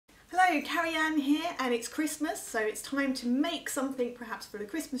Hello, Carrie Ann here, and it's Christmas, so it's time to make something perhaps for the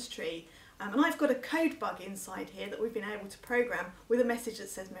Christmas tree. And I've got a code bug inside here that we've been able to program with a message that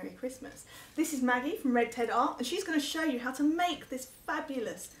says Merry Christmas. This is Maggie from Red Ted Art, and she's going to show you how to make this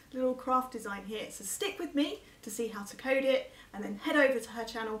fabulous little craft design here. So stick with me to see how to code it, and then head over to her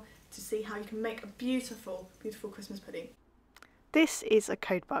channel to see how you can make a beautiful, beautiful Christmas pudding. This is a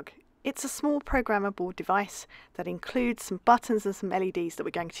code bug. It's a small programmable device that includes some buttons and some LEDs that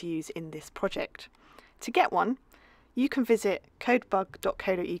we're going to use in this project. To get one, you can visit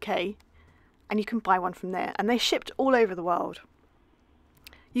codebug.co.uk and you can buy one from there, and they're shipped all over the world.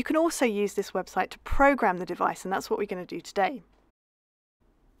 You can also use this website to program the device, and that's what we're going to do today.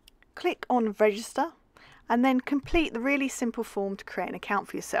 Click on register and then complete the really simple form to create an account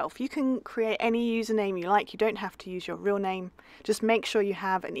for yourself. You can create any username you like. You don't have to use your real name. Just make sure you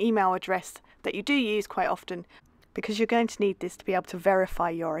have an email address that you do use quite often, because you're going to need this to be able to verify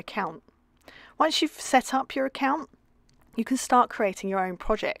your account. Once you've set up your account, you can start creating your own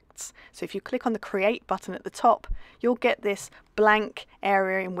projects. So if you click on the Create button at the top, you'll get this blank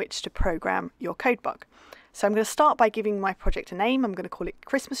area in which to program your code bug. So I'm going to start by giving my project a name. I'm going to call it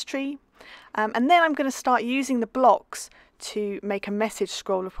Christmas Tree. And then I'm going to start using the blocks to make a message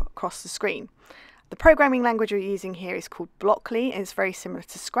scroll across the screen. The programming language we're using here is called Blockly, and it's very similar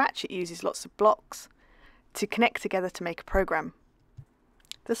to Scratch. It uses lots of blocks to connect together to make a program.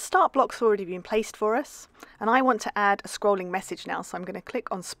 The start block's already been placed for us, and I want to add a scrolling message now, so I'm going to click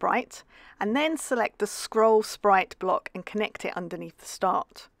on Sprite and then select the Scroll Sprite block and connect it underneath the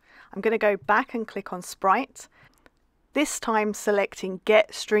start. I'm going to go back and click on Sprite, this time selecting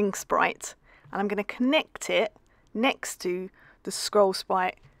Get String Sprite, and I'm going to connect it next to the Scroll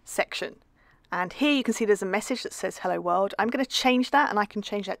Sprite section. And here you can see there's a message that says Hello World. I'm going to change that, and I can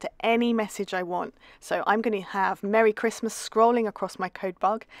change that to any message I want. So I'm going to have Merry Christmas scrolling across my code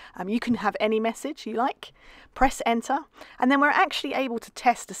bug. You can have any message you like. Press enter, and then we're actually able to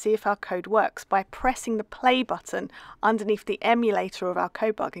test to see if our code works by pressing the play button underneath the emulator of our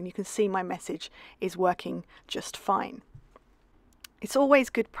code bug, and you can see my message is working just fine. It's always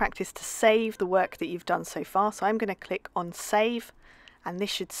good practice to save the work that you've done so far, so I'm going to click on Save, and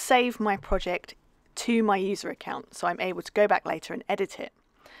this should save my project to my user account, so I'm able to go back later and edit it.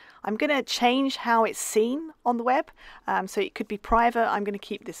 I'm going to change how it's seen on the web, so it could be private. I'm going to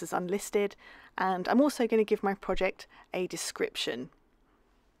keep this as unlisted, and I'm also going to give my project a description.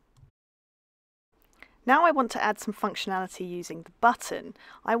 Now I want to add some functionality using the button.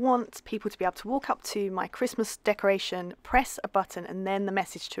 I want people to be able to walk up to my Christmas decoration, press a button, and then the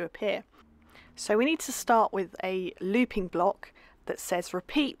message to appear. So we need to start with a looping block that says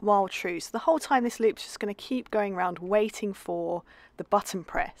repeat while true. So the whole time this loop's just going to keep going around waiting for the button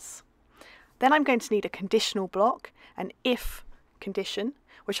press. Then I'm going to need a conditional block, an if condition,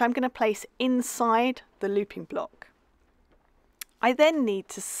 which I'm going to place inside the looping block. I then need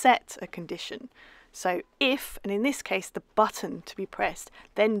to set a condition. So if, and in this case the button to be pressed,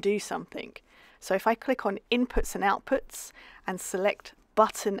 then do something. So if I click on Inputs and Outputs and select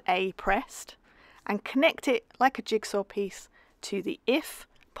button A pressed and connect it like a jigsaw piece to the if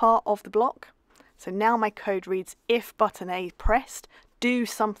part of the block. So now my code reads if button A pressed, do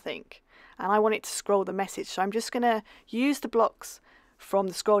something. And I want it to scroll the message. So I'm just going to use the blocks from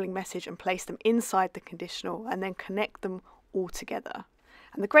the scrolling message and place them inside the conditional and then connect them all together.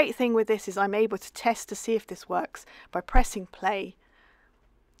 And the great thing with this is I'm able to test to see if this works by pressing play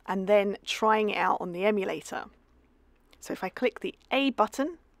and then trying it out on the emulator. So if I click the A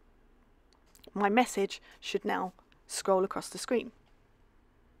button, my message should now scroll across the screen.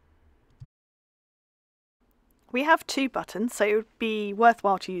 We have two buttons, so it would be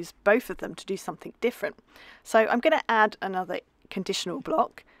worthwhile to use both of them to do something different. So I'm going to add another conditional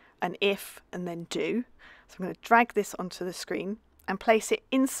block, an if and then do. So I'm going to drag this onto the screen and place it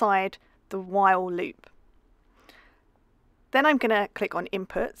inside the while loop. Then I'm going to click on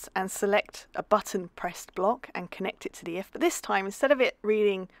Inputs and select a button pressed block and connect it to the if. But this time, instead of it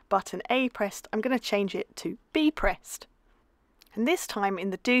reading button A pressed, I'm going to change it to B pressed. And this time in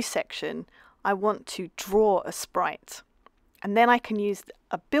the do section, I want to draw a sprite. And then I can use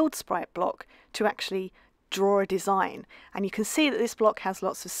a build sprite block to actually draw a design. And you can see that this block has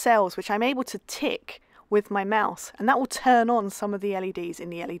lots of cells, which I'm able to tick with my mouse, and that will turn on some of the LEDs in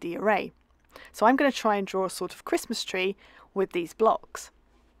the LED array. So I'm going to try and draw a sort of Christmas tree with these blocks.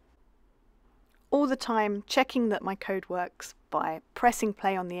 All the time checking that my code works by pressing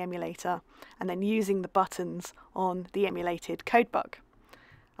play on the emulator and then using the buttons on the emulated code bug.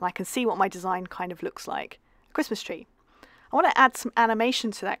 And I can see what my design kind of looks like. A Christmas tree. I want to add some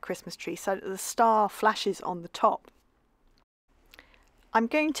animation to that Christmas tree so that the star flashes on the top. I'm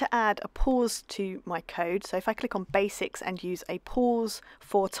going to add a pause to my code. So if I click on basics and use a pause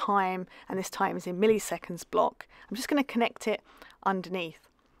for time, and this time is in milliseconds block, I'm just going to connect it underneath.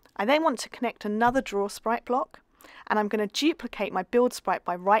 I then want to connect another draw sprite block, and I'm going to duplicate my build sprite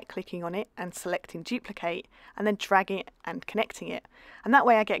by right clicking on it and selecting duplicate, and then dragging it and connecting it. And that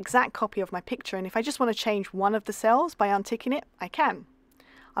way I get exact copy of my picture, and if I just want to change one of the cells by unticking it, I can.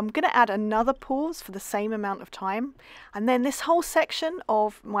 I'm going to add another pause for the same amount of time, and then this whole section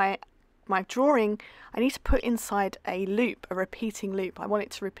of my drawing I need to put inside a loop, a repeating loop. I want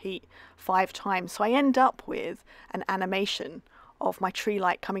it to repeat 5 times, so I end up with an animation of my tree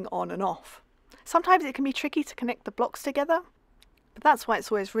light coming on and off. Sometimes it can be tricky to connect the blocks together, but that's why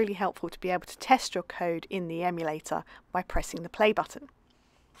it's always really helpful to be able to test your code in the emulator by pressing the play button.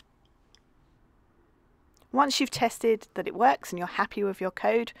 Once you've tested that it works and you're happy with your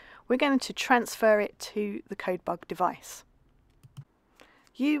code, we're going to transfer it to the CodeBug device.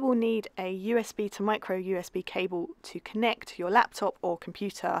 You will need a USB to micro USB cable to connect your laptop or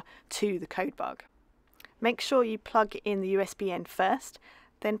computer to the CodeBug. Make sure you plug in the USB end first,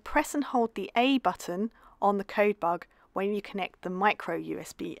 then press and hold the A button on the CodeBug when you connect the micro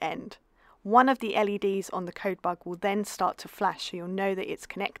USB end. One of the LEDs on the CodeBug will then start to flash, so you'll know that it's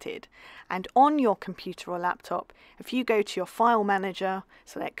connected. And on your computer or laptop, if you go to your file manager,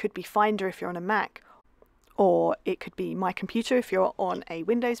 so that could be Finder if you're on a Mac, or it could be My Computer if you're on a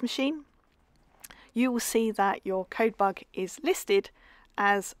Windows machine, you will see that your CodeBug is listed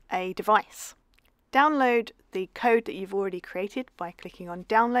as a device. Download the code that you've already created by clicking on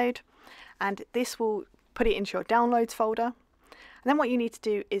Download, and this will put it into your Downloads folder. And then what you need to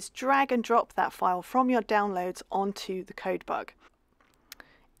do is drag and drop that file from your downloads onto the CodeBug.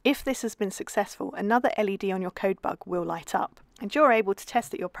 If this has been successful, another LED on your CodeBug will light up, and you're able to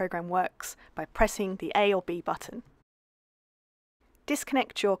test that your program works by pressing the A or B button.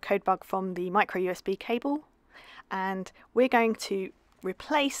 Disconnect your CodeBug from the micro USB cable, and we're going to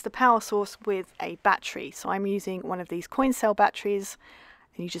replace the power source with a battery. So I'm using one of these coin cell batteries,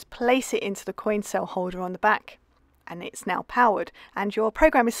 and you just place it into the coin cell holder on the back, and it's now powered, and your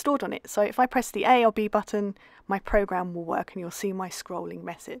program is stored on it. So if I press the A or B button, my program will work and you'll see my scrolling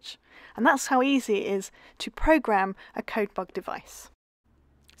message. And that's how easy it is to program a CodeBug device.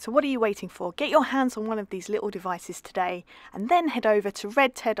 So what are you waiting for? Get your hands on one of these little devices today, and then head over to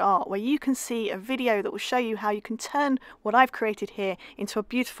Red Ted Art, where you can see a video that will show you how you can turn what I've created here into a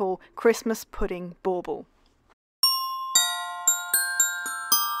beautiful Christmas pudding bauble.